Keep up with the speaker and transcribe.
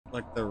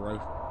like the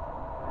roast.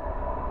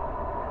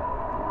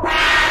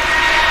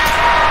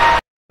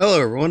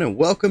 Hello everyone and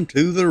welcome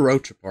to the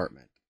Roach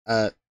Apartment.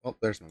 Oh,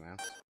 there's my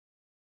mouse.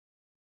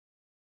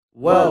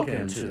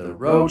 Welcome to the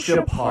Roach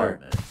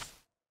Apartment.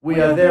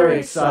 We are very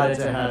excited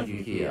to have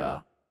you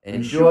here.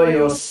 Enjoy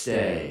your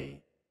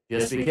stay.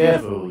 Just be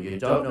careful, you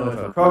don't know if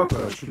a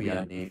cockroach could be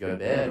underneath your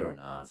bed or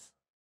not.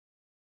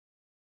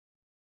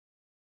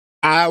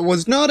 I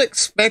was not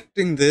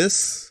expecting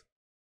this.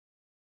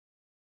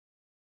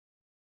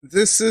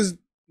 This is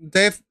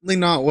definitely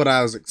not what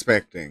I was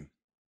expecting.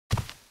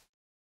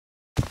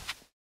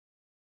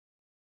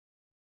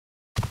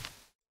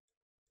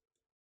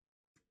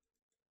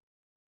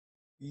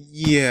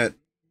 Yeah.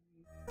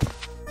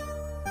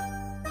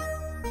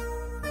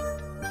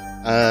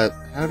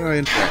 How do I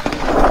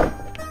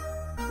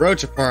interact?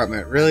 Roach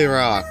Apartment really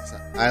rocks.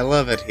 I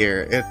love it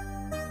here.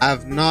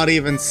 I've not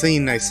even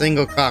seen a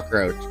single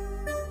cockroach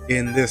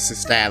in this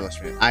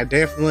establishment. I'll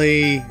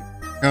definitely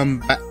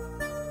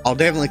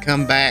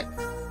come back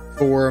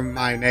for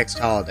my next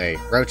holiday.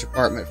 Roach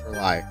Apartment for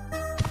life.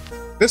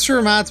 This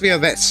reminds me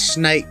of that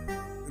snake,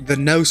 the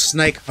No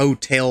Snake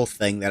Hotel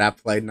thing that I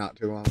played not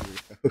too long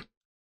ago.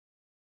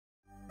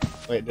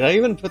 Wait, did I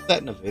even put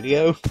that in a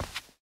video?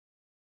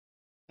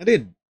 I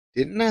did,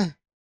 didn't I?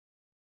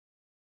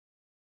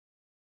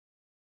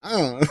 I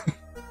don't know.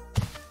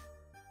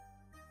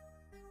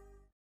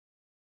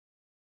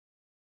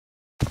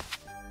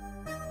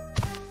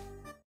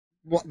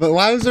 But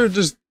why was there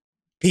just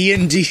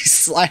PNG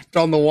slapped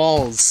on the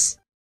walls?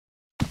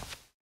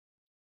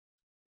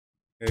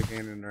 Okay,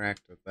 can't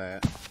interact with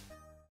that. What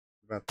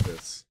about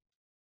this?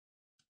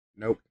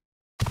 Nope.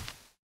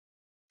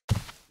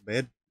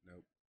 Bed?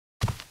 Nope.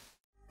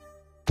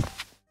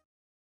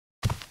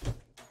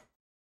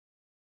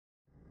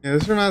 Yeah,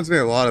 this reminds me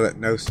a lot of that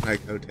No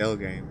Snake Hotel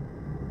game.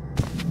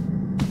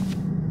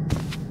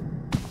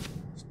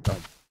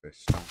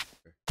 Stompfish, stompfish.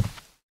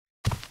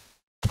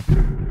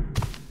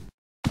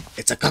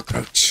 It's a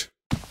cockroach.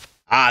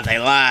 Ah, they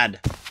lied.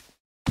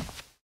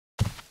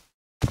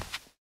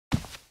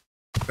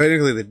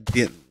 Technically, they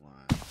didn't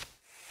lie.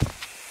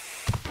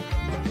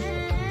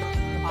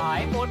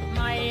 I put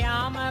my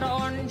armor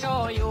on,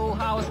 show you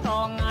how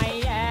strong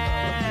I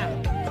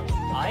am.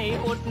 I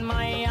put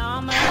my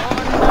armor on,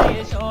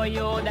 I'll show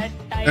you that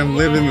I'm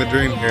living the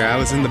dream here. I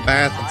was in the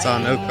bath and saw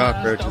no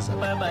cockroaches.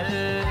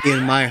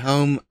 In my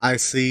home, I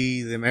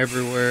see them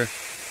everywhere.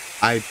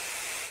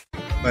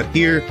 But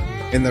here,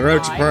 in the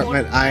Roach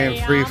Apartment, I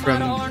am free from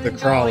the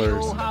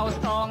crawlers.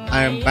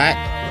 I am back.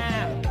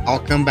 I'll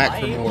come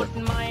back for more.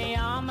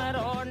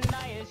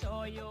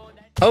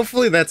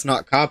 Hopefully that's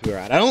not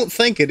copyright. I don't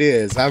think it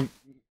is.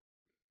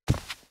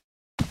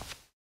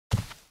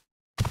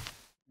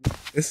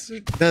 This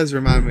does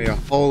remind me a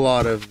whole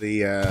lot of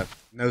the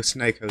No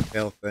Snake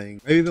Hotel thing.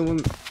 Maybe the one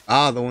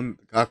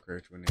the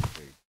cockroach went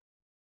into.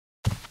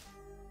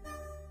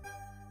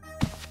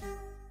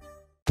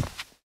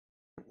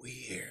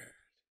 Weird.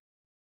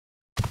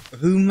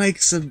 Who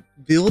makes a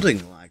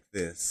building like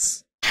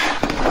this?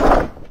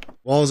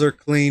 Walls are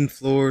clean,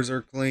 floors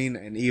are clean,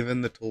 and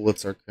even the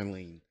toilets are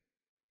clean.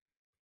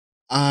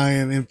 I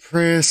am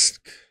impressed,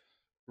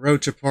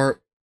 Roach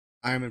Apartment.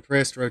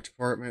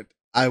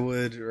 I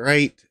would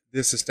rate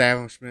this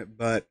establishment,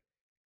 but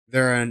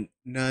there are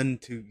none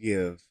to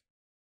give.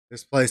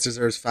 This place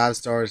deserves 5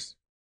 stars.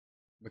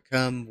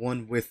 Become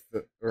one with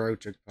the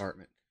Roach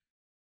Apartment.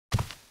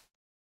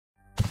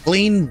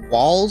 Clean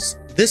walls?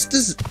 This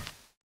does...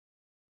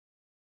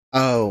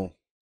 Oh.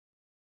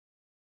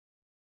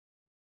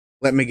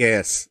 Let me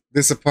guess.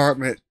 This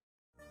apartment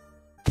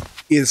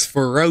is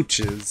for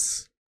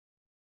roaches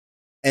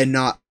and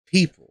not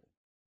people.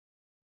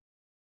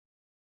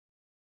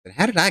 Then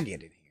how did I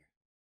get in here?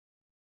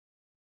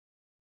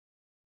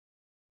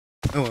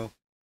 Oh well.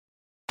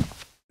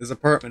 This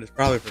apartment is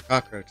probably for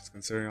cockroaches,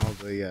 considering all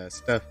the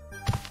stuff.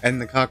 And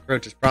the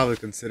cockroaches probably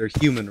consider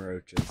human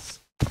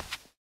roaches.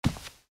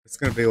 It's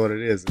gonna be what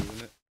it is,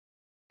 isn't it?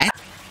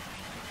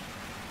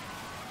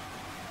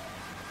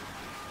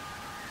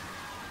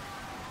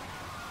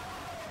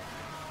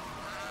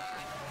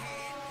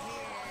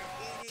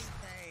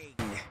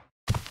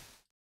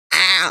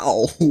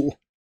 Ow!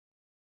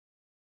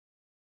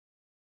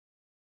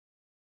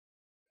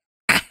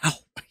 Ow!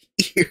 My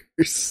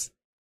ears!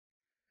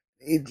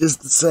 Need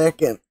just a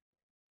second.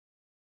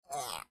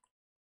 Oh.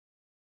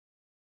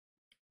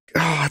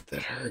 God,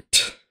 that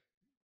hurt.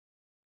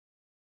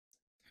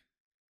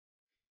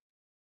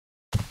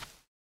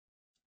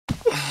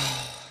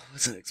 Oh,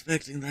 wasn't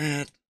expecting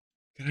that.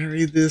 Can I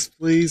read this,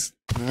 please?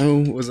 No.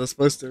 Was I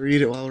supposed to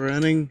read it while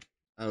running?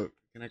 Oh,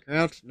 can I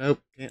crouch?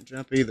 Nope. Can't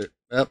jump either.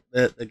 Oh,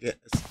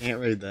 can't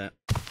read that.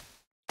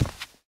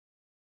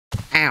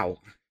 Ow.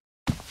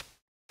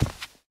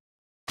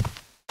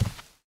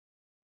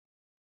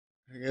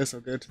 I guess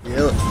I'll go to the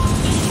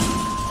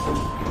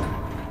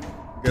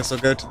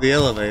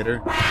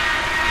elevator.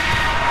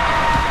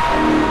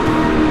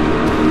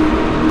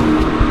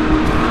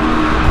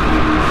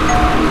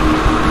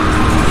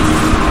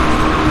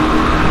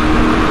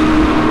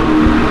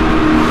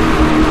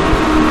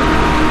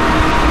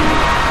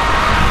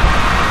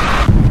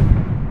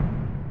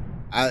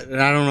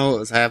 And I don't know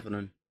what was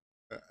happening.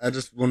 I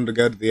just wanted to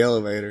go to the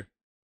elevator.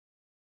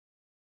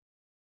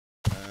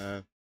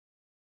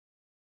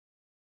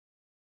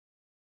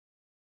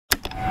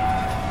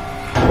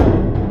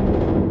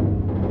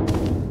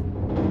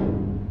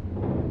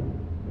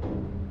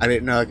 I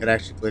didn't know I could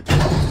actually click it.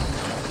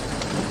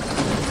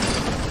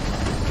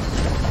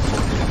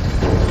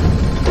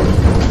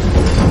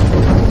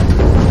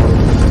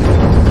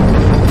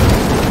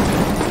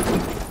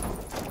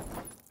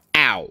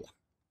 Ow.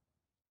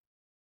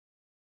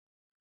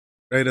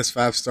 Rate us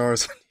 5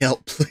 stars on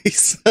Yelp,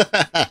 please.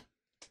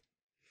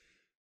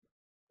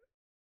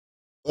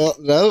 Well,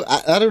 no,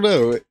 I don't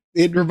know.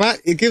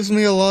 It gives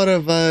me a lot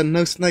of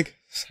No Snake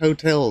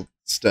Hotel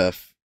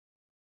stuff,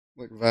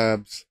 like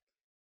vibes.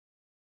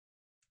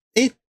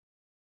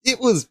 It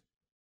was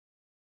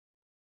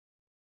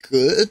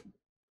good,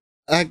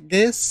 I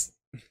guess.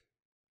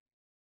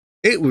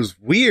 It was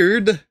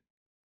weird.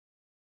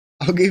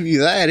 I'll give you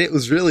that. It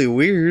was really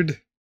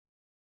weird.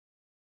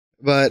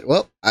 But,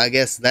 well, I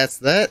guess that's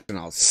that, and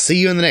I'll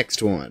see you in the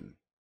next one.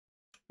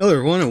 Hello,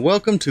 everyone, and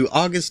welcome to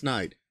August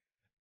Night.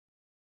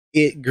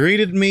 It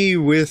greeted me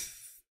with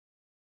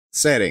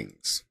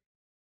settings.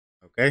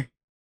 Okay?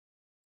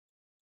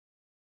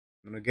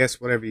 I'm gonna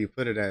guess whatever you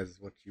put it as is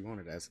what you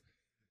want it as.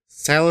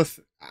 Salith,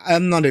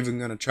 I'm not even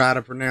gonna try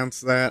to pronounce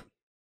that.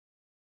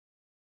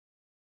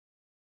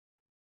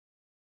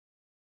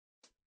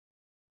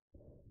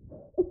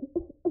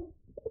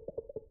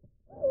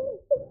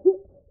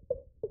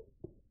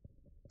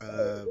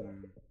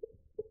 I'm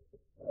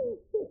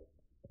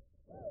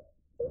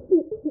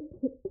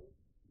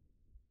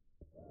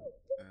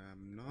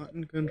not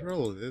in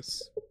control of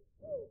this.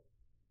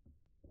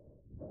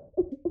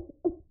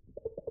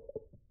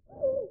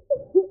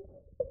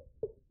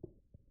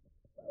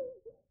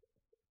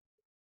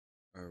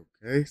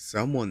 Okay,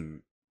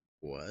 someone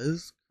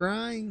was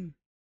crying.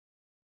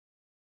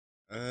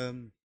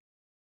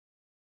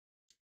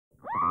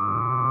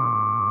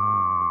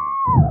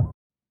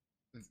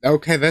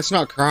 Okay, that's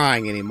not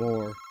crying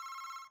anymore.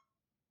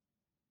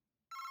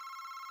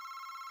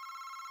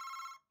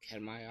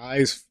 Can my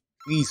eyes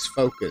please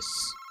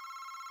focus?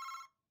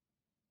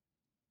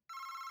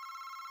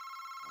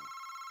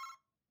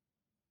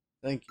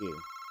 Thank you.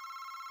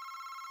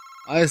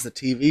 Why is the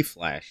TV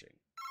flashing?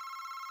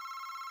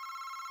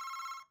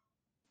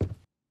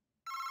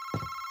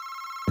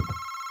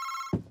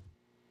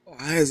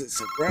 Why is it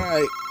so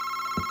bright?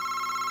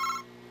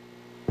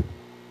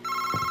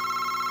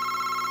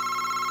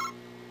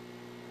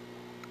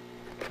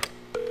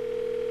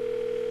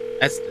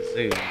 That's the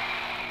zoom.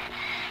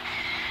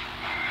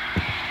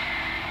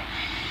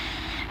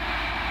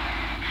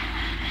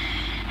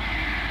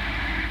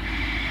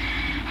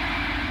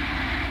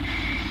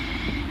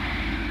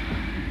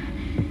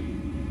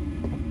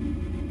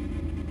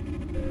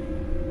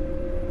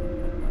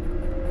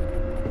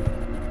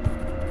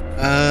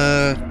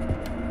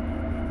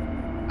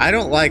 I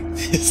don't like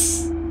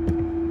this.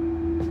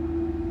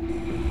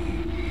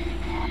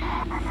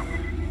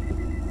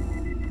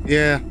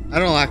 Yeah, I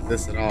don't like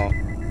this at all.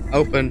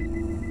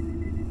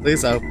 Open.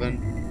 Please open.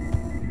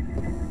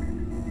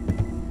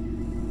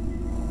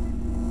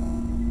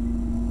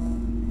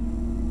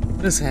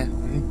 What is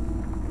happening?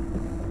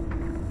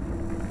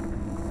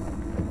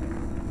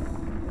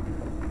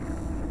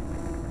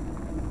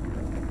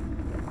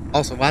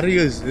 Also, why do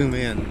you zoom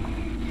in?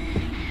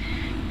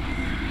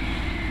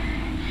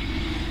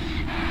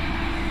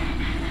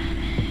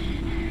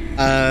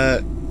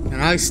 Can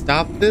I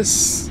stop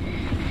this?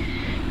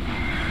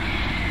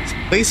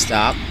 Please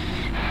stop.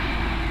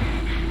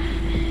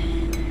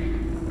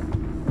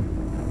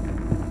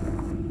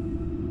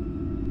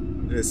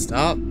 Did it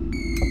stop?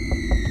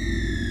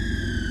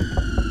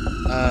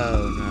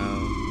 Oh no.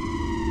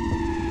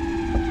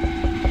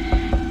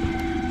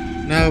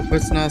 Nope,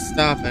 it's not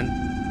stopping.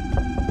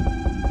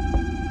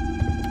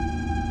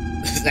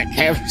 That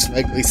camera's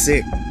making me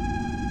sick.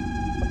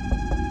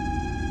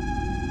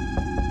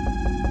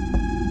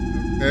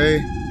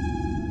 Okay.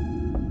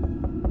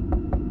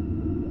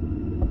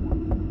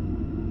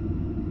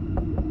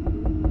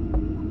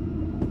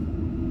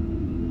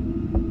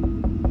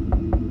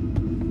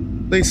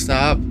 Please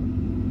stop.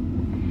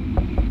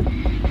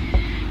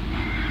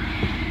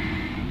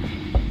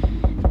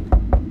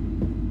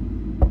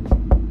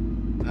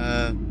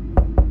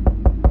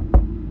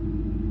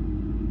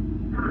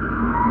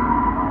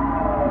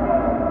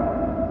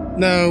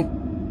 No.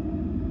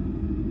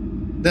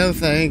 No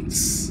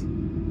thanks.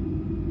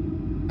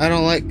 I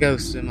don't like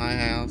ghosts in my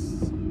house.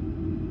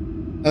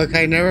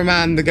 Okay, never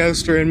mind. The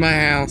ghosts are in my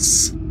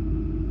house.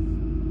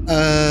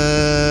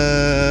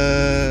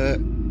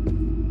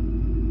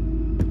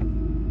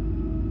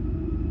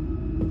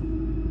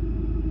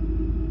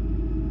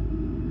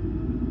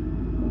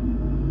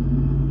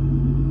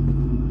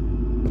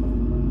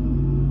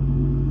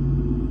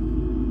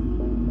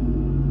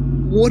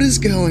 What is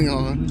going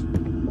on?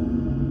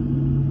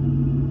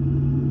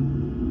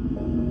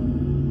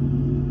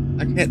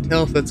 I can't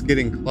tell if it's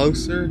getting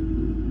closer.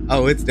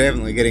 Oh, it's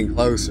definitely getting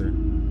closer.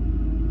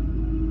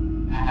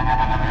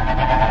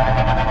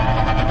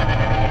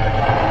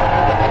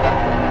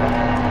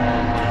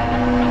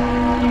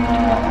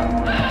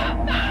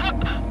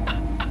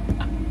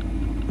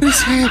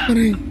 is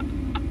happening?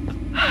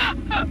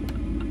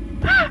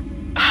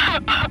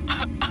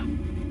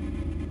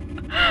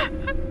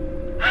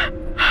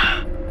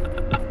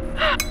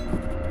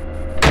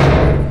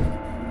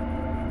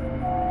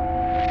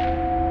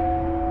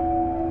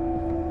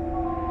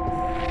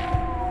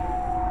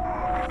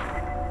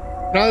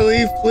 Can I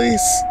leave,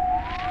 please?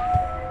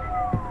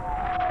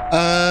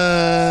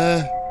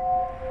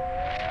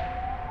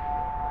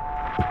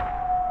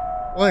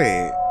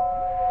 Wait.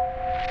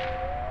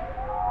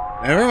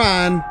 Never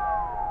mind.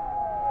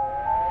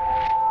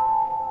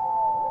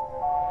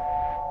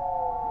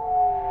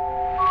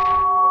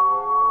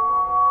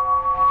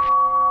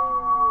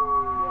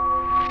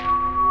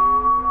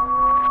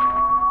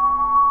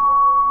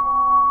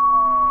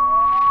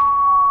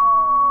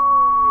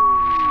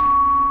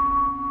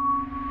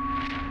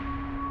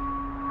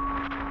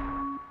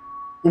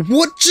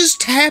 What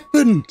just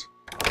happened?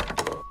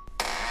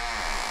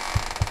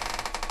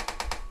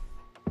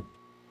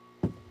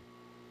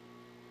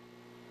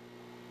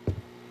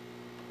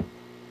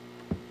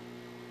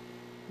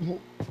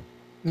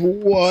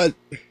 What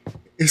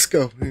is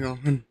going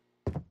on?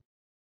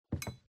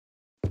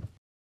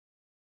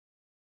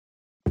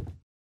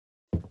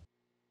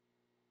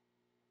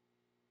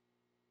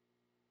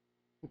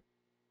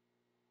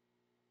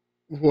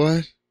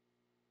 What?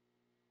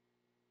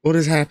 What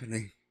is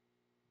happening?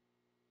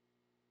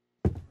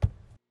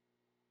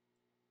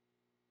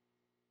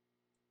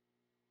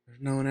 There's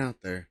no one out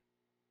there.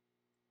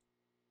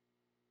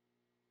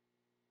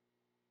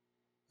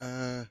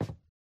 No.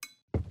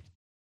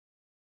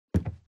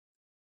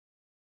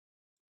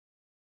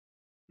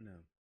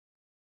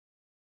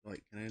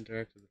 Wait, can I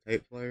interact with the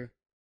tape player?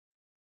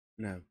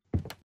 No.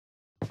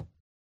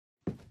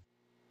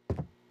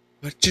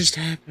 What just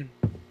happened?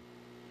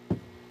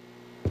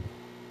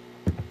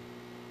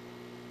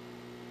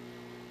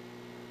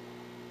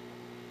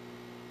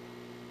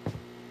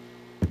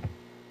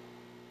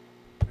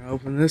 Can I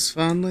open this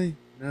finally?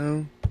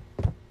 No.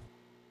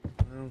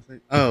 I don't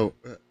think. Oh,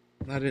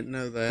 I didn't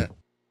know that.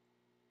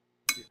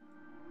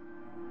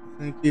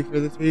 Thank you for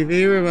the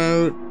TV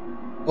remote.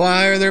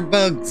 Why are there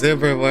bugs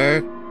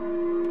everywhere?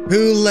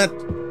 Who let...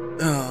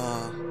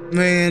 Oh,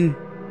 man.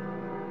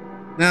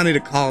 Now I need to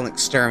call an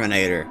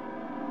exterminator.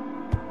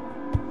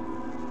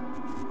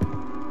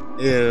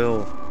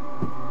 Ew.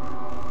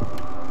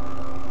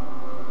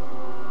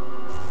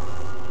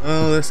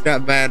 Oh, this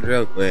got bad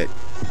real quick.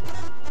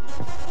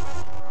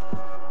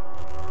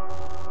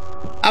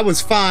 I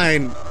was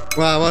fine.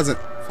 Well, I wasn't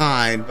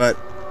fine, but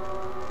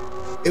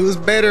it was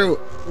better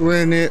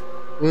when it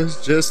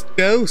was just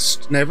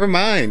ghost. Never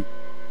mind.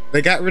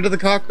 They got rid of the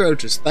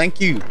cockroaches.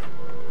 Thank you.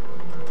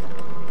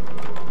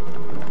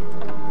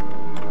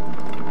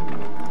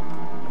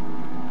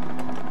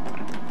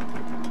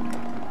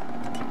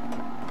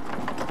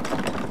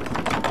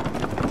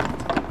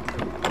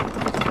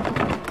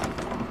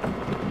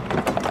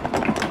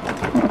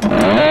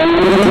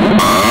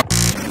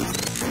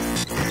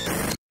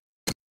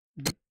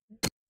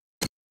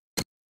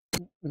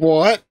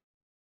 What?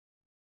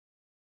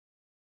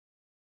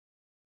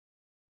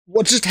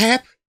 What just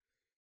happened?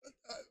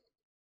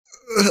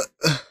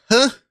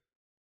 Huh?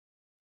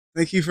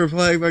 Thank you for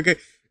playing my game.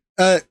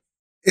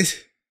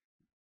 It's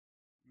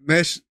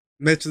message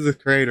to the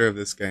creator of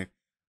this game.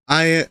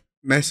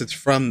 Message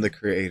from the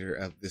creator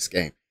of this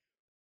game.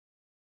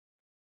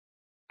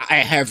 I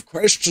have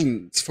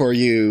questions for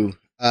you.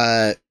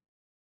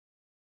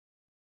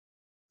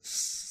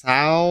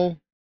 Sal?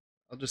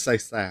 I'll just say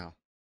Sal.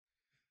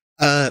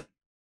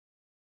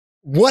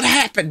 What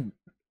happened?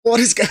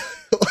 What is going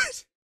on?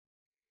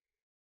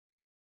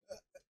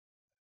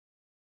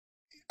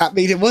 I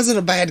mean, it wasn't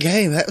a bad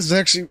game. That was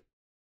actually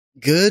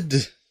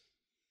good.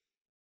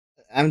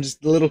 I'm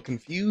just a little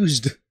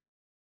confused.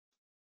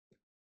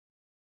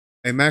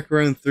 A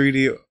Macaron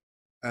 3D,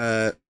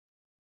 a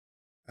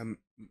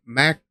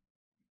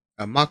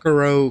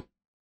Macaro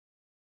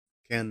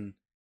can,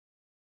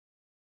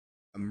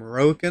 a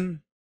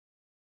Moroccan.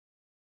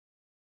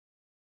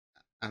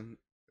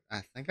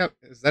 I think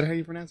is that how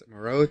you pronounce it?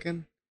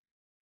 Moroccan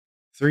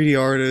 3D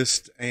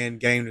artist and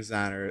game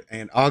designer,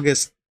 and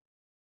August.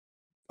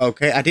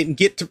 Okay, I didn't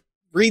get to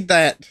read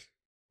that.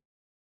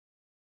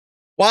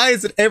 Why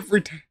is it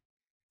every time?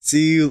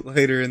 See you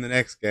later in the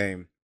next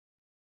game.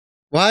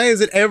 Why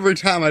is it every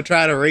time I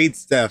try to read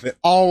stuff, it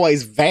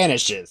always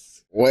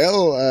vanishes?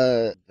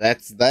 Well,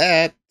 that's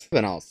that.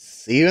 And I'll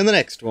see you in the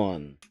next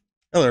one.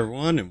 Hello,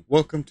 everyone, and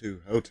welcome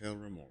to Hotel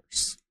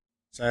Remorse.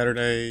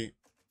 Saturday,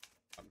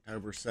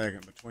 October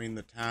 2nd, between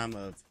the time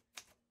of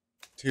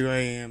 2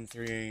 a.m.,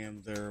 3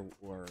 a.m., there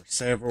were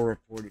several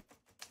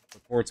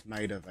reports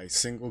made of a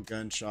single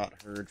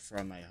gunshot heard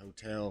from a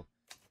hotel.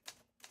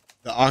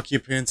 The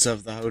occupants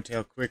of the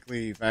hotel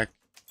quickly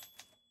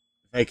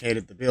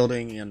vacated the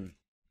building and...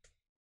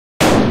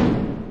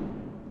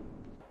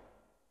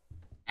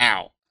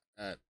 Ow!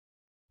 Where's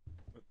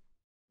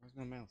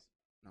my mouse?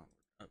 No,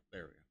 oh,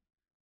 there we go.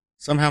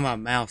 Somehow my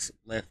mouse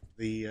left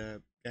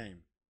the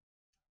game.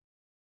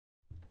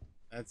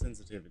 That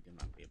sensitivity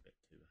might be a bit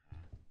too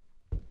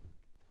high.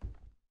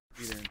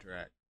 Either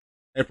interact.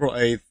 April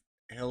 8th,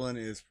 Helen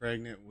is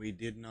pregnant. We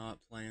did not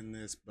plan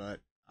this,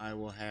 but I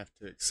will have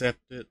to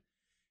accept it.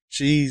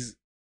 She is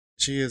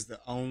the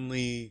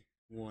only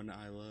one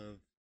I love.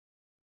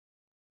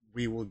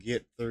 We will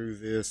get through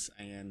this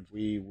and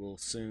we will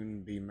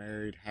soon be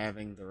married,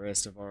 having the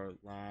rest of our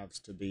lives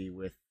to be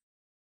with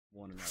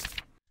one another.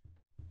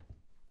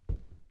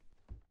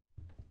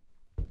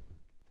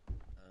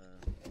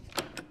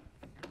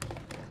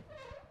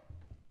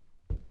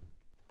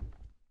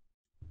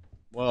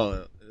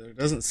 Well, there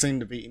doesn't seem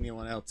to be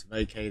anyone else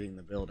vacating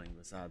the building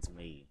besides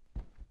me.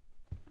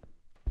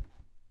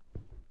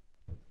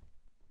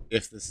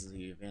 If this is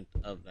the event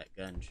of that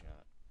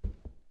gunshot.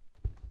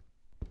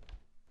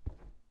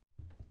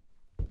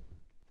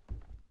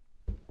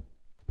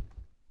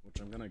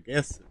 Which I'm gonna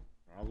guess it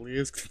probably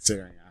is,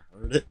 considering I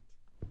heard it.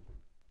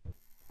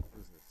 What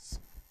is this?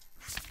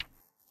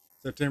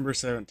 September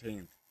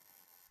 17th.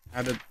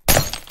 How did...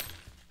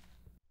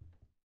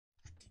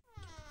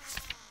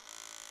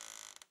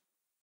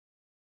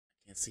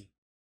 Can't see.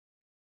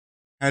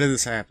 How did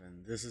this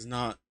happen? This is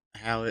not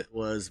how it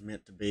was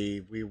meant to be.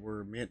 We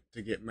were meant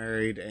to get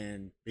married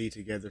and be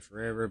together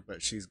forever,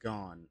 but she's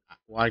gone.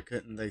 Why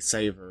couldn't they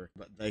save her?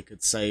 But they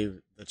could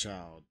save the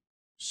child.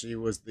 She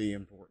was the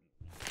important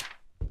one.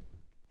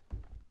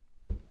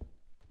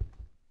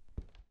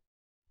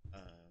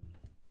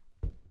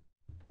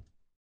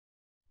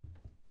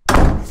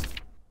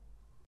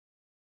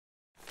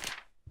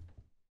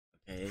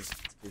 Okay, this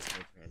piece of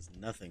paper has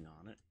nothing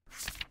on it.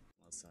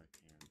 Unless I can.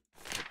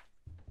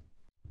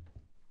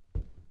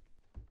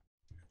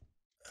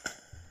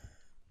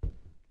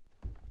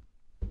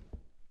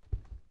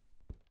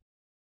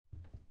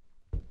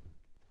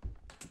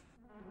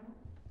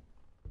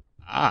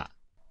 Ah.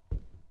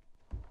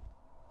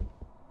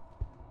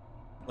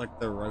 Like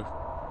the rope.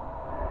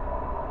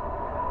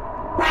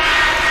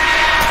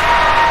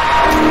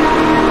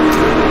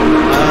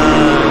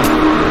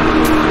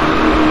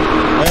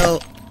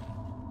 Well.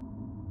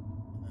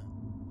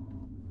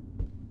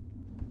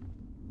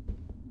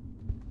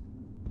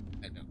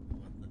 I don't know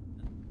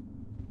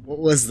what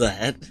was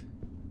that?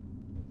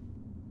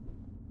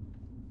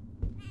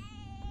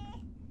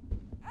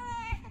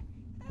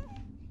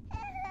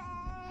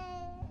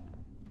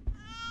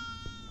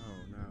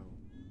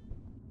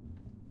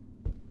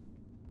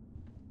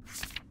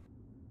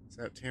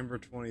 September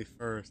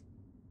 21st.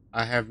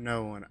 I have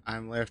no one.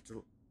 I'm left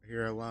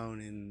here alone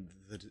in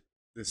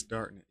this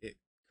darkness. It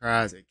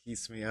cries. It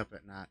keeps me up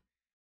at night.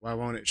 Why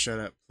won't it shut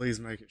up? Please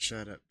make it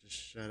shut up. Just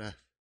shut up.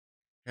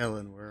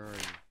 Helen, where are you?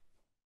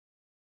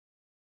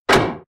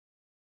 I'm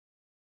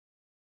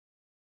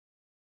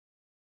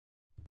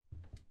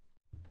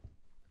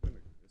gonna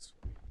go this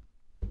way.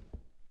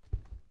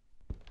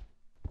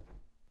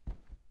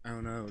 Oh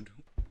no.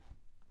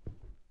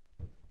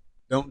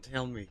 Don't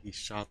tell me he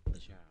shot the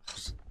child.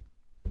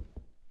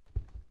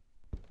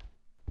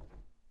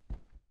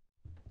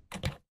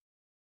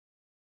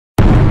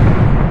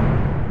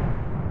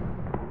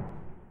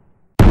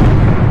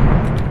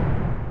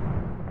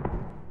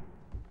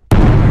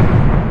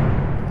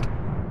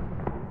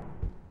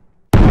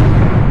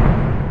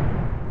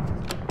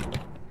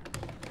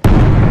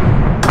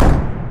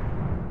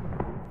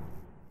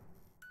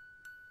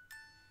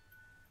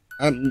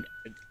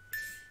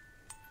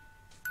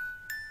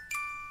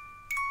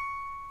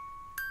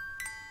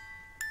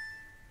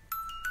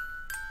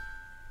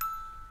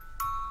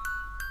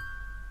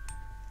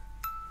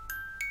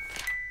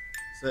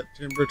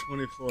 September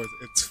 24th.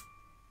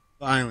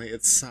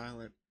 It's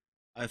silent.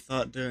 I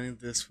thought doing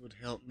this would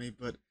help me,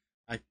 but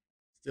I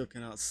still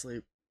cannot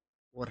sleep.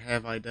 What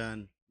have I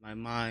done? My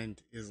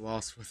mind is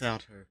lost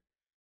without her.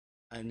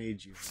 I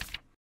need you.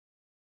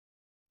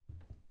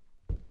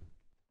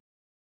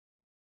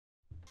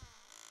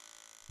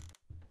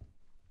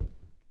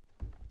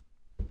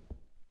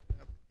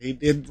 He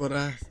did what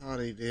I thought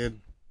he did.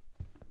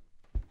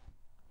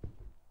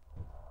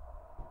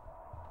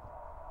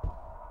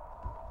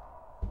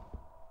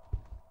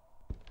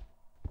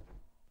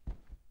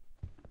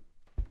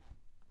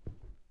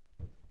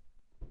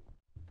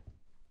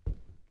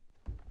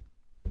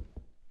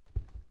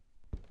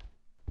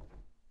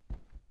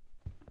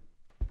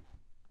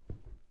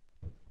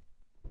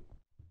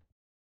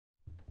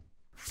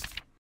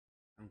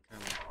 I'm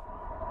coming.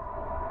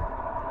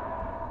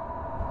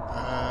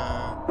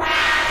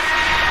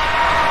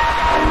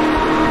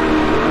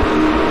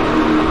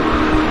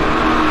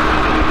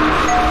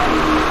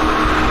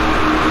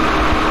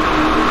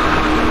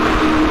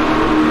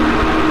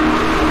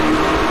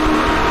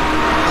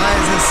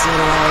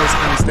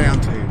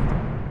 Down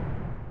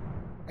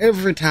to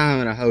every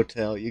time in a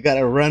hotel you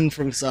gotta run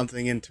from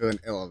something into an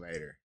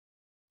elevator.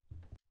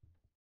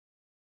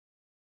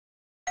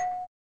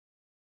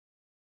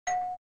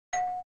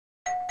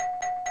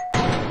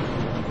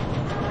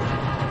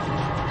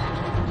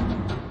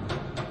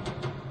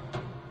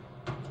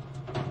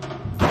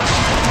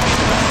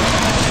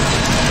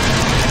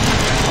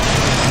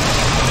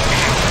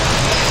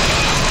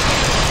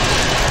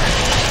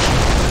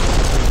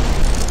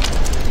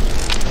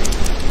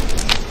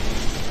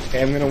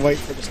 Okay, I'm gonna wait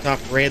for it to stop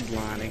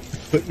redlining.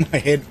 Put my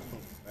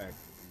headphones back.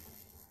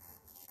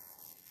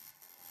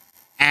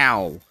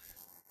 Ow.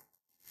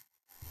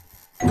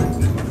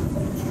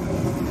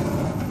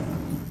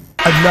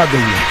 Another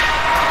one.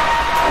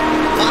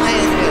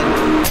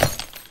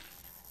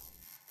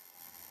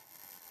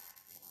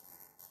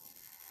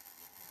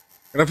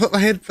 Can I put my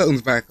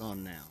headphones back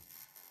on now?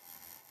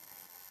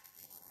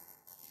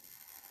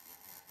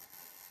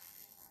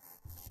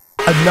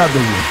 Another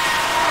one.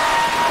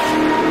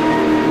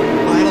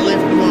 I'd have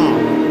left them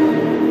off.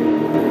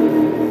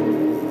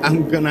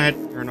 I'm gonna have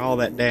to turn all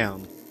that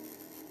down.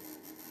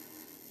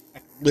 I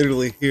can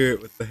literally hear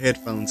it with the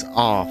headphones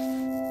off.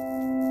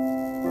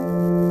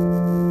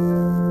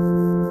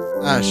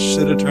 I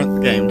should have turned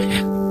the game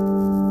down.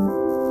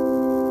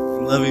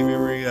 In loving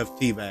memory of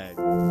Teabag,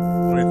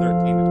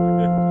 2013 to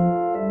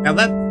 2015. Now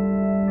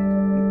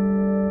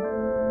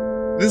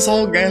this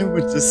whole game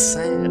was just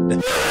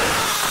sad.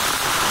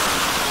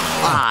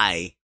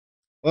 Why?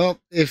 Well,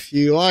 if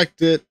you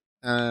liked it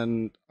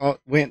and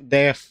went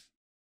deaf,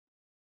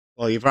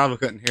 well, you probably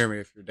couldn't hear me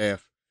if you're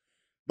deaf.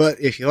 But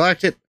if you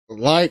liked it,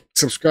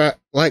 subscribe,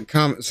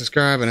 comment,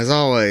 subscribe, and as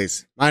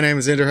always, my name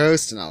is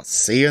Enderhost, and I'll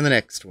see you in the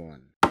next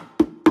one.